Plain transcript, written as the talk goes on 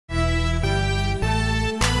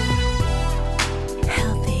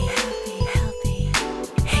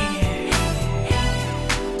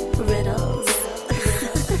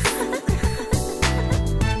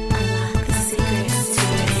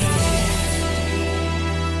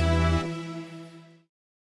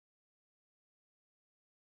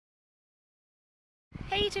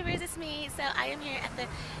Hey YouTubers, it's me. So I am here at the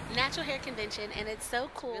Natural Hair Convention and it's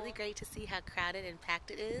so cool. Really great to see how crowded and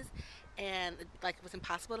packed it is. And like it was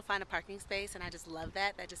impossible to find a parking space, and I just love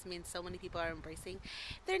that. That just means so many people are embracing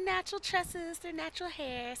their natural tresses, their natural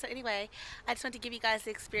hair. So anyway, I just want to give you guys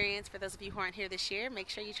the experience for those of you who aren't here this year. Make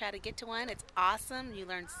sure you try to get to one. It's awesome. You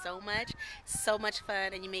learn so much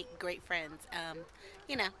fun, and you make great friends.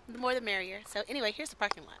 You know, the more the merrier. So anyway, here's the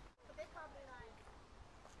parking lot.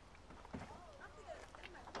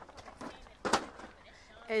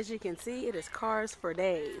 As you can see, it is cars for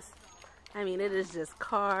days. I mean, it is just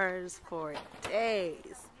cars for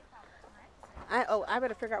days. I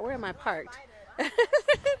better figure out where am I parked.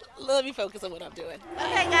 Let me focus on what I'm doing.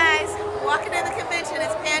 Okay, guys, walking in the convention.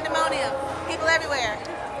 It's pandemonium. People everywhere.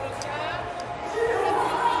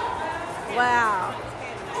 Wow.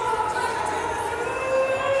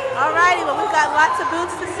 Alrighty, well, we've got lots of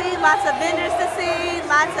booths to see, lots of vendors to see,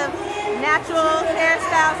 lots of natural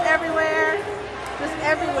hairstyles everywhere. Just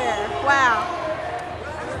everywhere. Wow.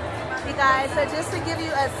 You guys, so just to give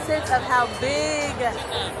you a sense of how big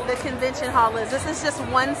the convention hall is, this is just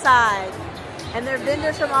one side. And there are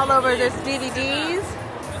vendors from all over. There's DVDs.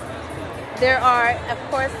 There are, of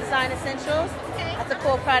course, design essentials. That's a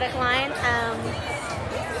cool product line.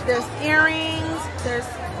 There's earrings. There's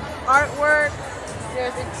artwork.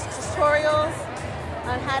 There's tutorials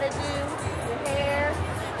on how to do your hair.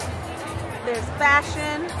 There's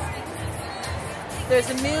fashion. There's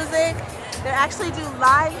the music. They actually do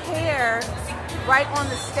live hair right on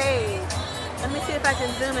the stage. Let me see if I can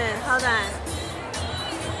zoom in. Hold on.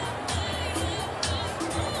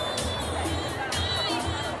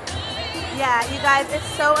 Yeah, you guys, it's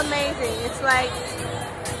so amazing. It's like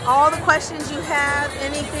all the questions you have,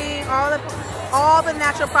 anything, all the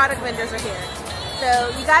natural product vendors are here.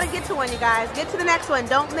 So you got to get to one, you guys. Get to the next one.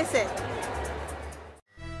 Don't miss it.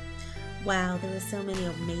 Wow, there were so many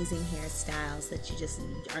amazing hairstyles that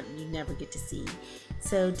you never get to see.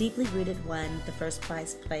 So Deeply Rooted won the first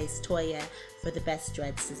place Toya for the best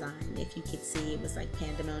dreads design. If you could see, it was like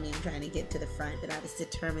pandemonium trying to get to the front, but I was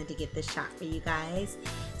determined to get this shot for you guys.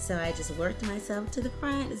 So I just worked myself to the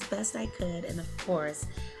front as best I could, and of course,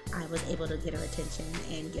 I was able to get her attention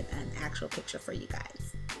and get an actual picture for you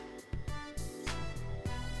guys.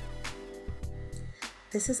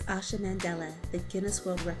 This is Asha Mandela, the Guinness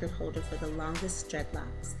World Record holder for the longest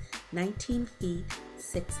dreadlocks, 19 feet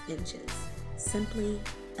 6 inches. Simply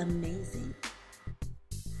amazing.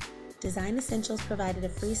 Design Essentials provided a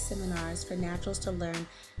free seminars for naturals to learn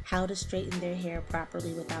how to straighten their hair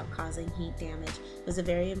properly without causing heat damage. It was a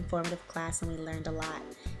very informative class and we learned a lot.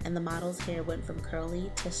 And the model's hair went from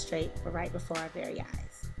curly to straight right before our very eyes.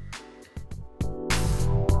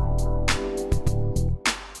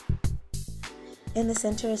 In the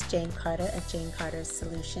center is Jane Carter of Jane Carter's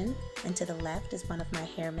Solution, and to the left is one of my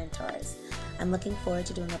hair mentors. I'm looking forward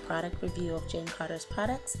to doing a product review of Jane Carter's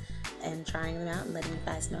products and trying them out and letting you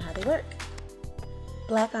guys know how they work.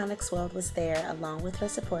 Black Onyx World was there along with her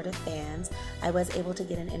supportive fans. I was able to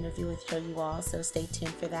get an interview with her you all, so stay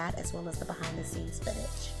tuned for that as well as the behind the scenes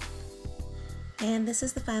footage. And this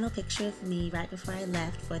is the final picture of me right before I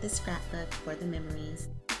left for the scrapbook for the memories.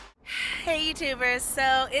 Hey YouTubers,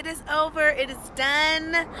 so it is over, it is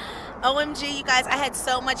done. OMG, you guys, I had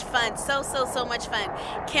so much fun, so much fun.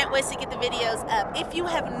 Can't wait to get the videos up. If you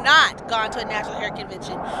have not gone to a natural hair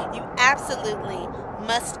convention, you absolutely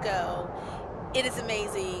must go. It is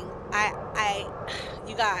amazing.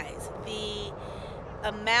 You guys, the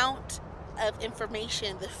amount of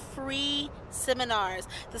information, the free seminars,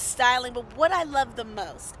 the styling, but what I love the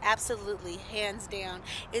most, absolutely, hands down,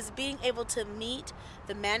 is being able to meet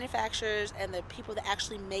the manufacturers and the people that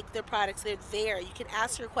actually make their products. They're there. You can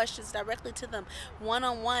ask your questions directly to them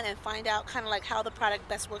one-on-one and find out kind of like how the product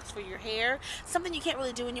best works for your hair. Something you can't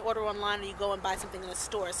really do when you order online or you go and buy something in a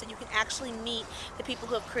store. So you can actually meet the people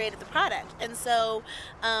who have created the product. And so,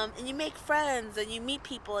 and you make friends and you meet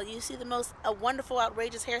people and you see the most wonderful,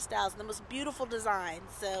 outrageous hairstyles and the most beautiful designs.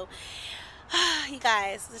 So, you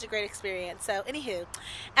guys, this is a great experience. So, anywho,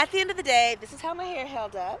 at the end of the day, this is how my hair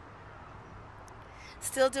held up.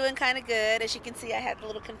 Still doing kind of good. As you can see, I had a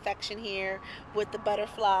little confection here with the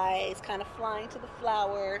butterflies kind of flying to the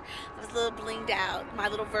flower. It was a little blinged out. My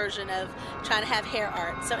little version of trying to have hair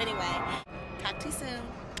art. So anyway, talk to you soon.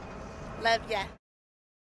 Love ya.